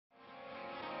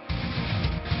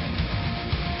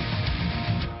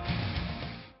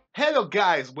Hello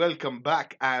guys, welcome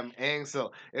back. I'm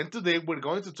Ansel, and today we're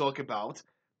going to talk about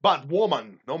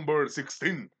Batwoman number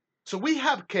 16. So we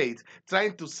have Kate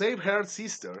trying to save her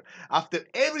sister after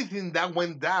everything that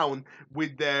went down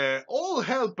with the old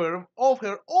helper of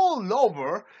her old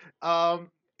lover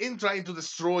in trying to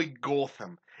destroy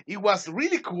Gotham. It was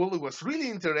really cool, it was really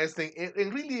interesting,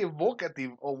 and really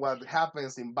evocative of what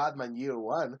happens in Batman Year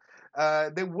 1.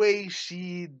 The way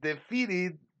she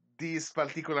defeated this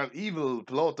particular evil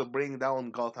plot to bring down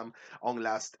Gotham on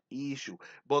last issue.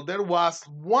 But there was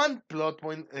one plot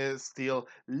point still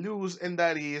loose, and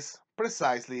that is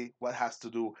precisely what has to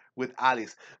do with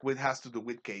Alice, what has to do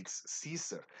with Kate's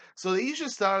sister. So the issue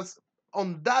starts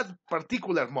on that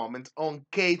particular moment on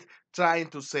Kate trying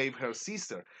to save her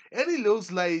sister. And it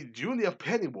looks like Julia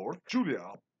Pennyworth,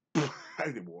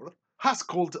 has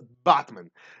called Batman.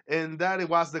 And that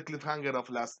was the cliffhanger of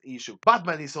last issue.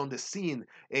 Batman is on the scene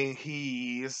and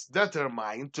he is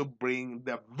determined to bring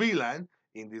the villain,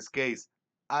 in this case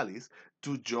Alice,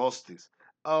 to justice.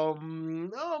 More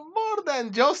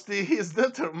than justice, he is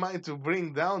determined to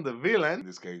bring down the villain, in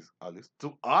this case Alice,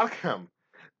 to Arkham.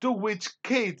 To which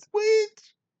Kate,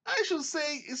 which I should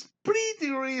say is pretty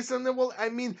reasonable. I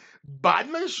mean,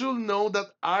 Batman should know that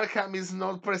Arkham is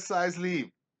not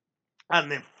precisely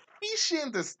an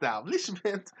efficient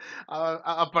establishment,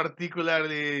 a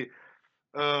particularly,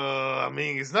 I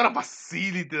mean, it's not a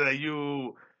facility that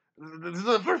you. It's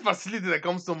not the first facility that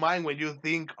comes to mind when you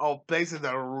think of places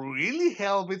that really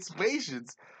help its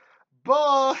patients.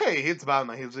 But hey, it's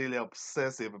Batman. He's really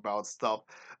obsessive about stuff.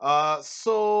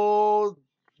 So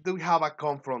we have a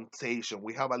confrontation.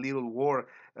 We have a little war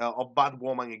of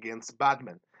Batwoman against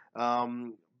Batman,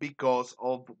 because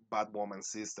of Batwoman's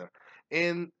sister,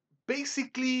 and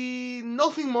basically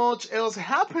nothing much else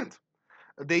happened.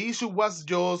 The issue was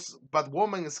just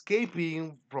Batwoman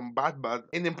escaping from Batman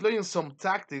and employing some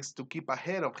tactics to keep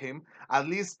ahead of him, at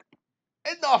least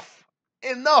enough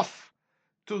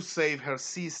to save her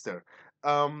sister.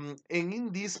 And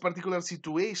in this particular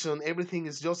situation, everything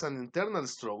is just an internal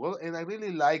struggle, and I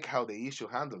really like how the issue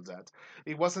handled that.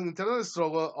 It was an internal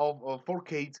struggle of for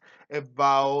Kate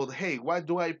about, hey, what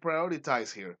do I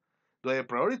prioritize here? Do I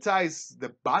prioritize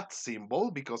the bat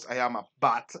symbol because I am a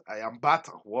bat, I am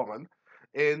Batwoman,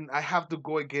 and I have to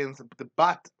go against the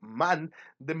Batman,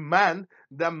 the man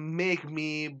that make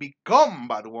me become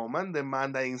Batwoman, the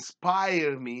man that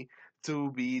inspired me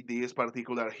to be this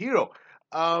particular hero.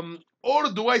 Or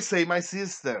do I say my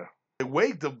sister? The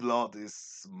weight of blood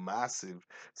is massive,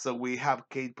 so we have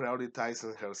Kate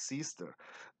prioritizing her sister,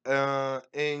 uh,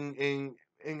 and and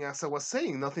and as I was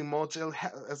saying, nothing much else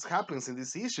happens in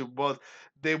this issue, but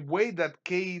the way that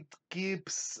Kate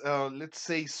keeps, let's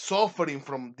say, suffering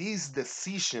from this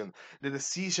decision, the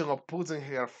decision of putting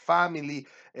her family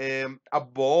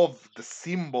above the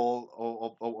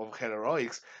symbol of her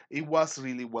heroics, it was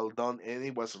really well done and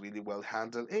it was really well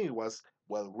handled and it was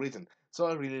well written. So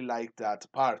I really like that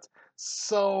part.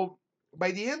 So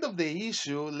by the end of the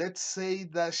issue, let's say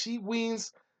that she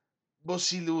wins, but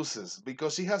she loses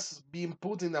because she has been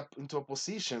put into a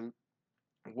position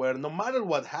where no matter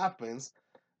what happens,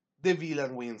 the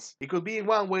villain wins. It could be in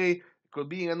one way, it could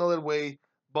be in another way,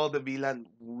 but the villain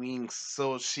wins.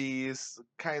 So she is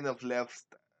kind of left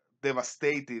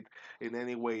devastated in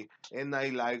any way. And I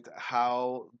liked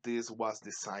how this was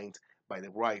designed by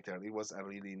the writer. It was a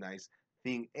really nice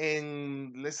thing.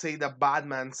 And let's say that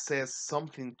Batman says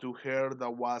something to her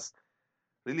that was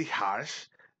really harsh,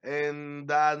 and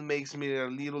that makes me a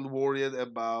little worried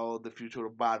about the future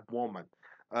of Batwoman.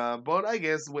 But I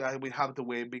guess we have to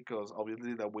wait because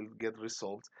obviously that will get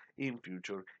resolved in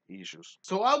future issues.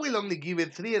 So I will only give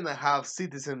it 3.5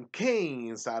 Citizen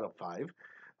Kanes out of 5.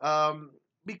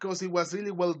 Because it was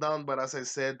really well done, but as I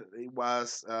said, it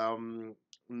was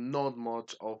not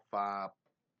much of a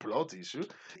plot issue.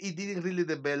 It didn't really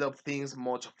develop things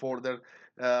much further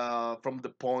from the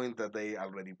point that they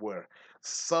already were.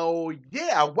 So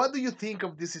yeah, what do you think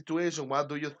of this situation? What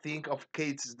do you think of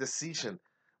Kate's decision?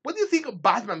 What do you think of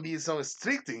Batman being so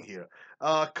strict in here?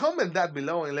 Comment that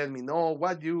below and let me know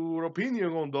what your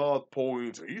opinion on that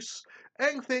point is.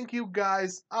 And thank you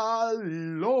guys a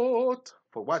lot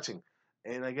for watching.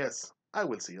 And I guess I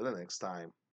will see you the next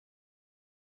time.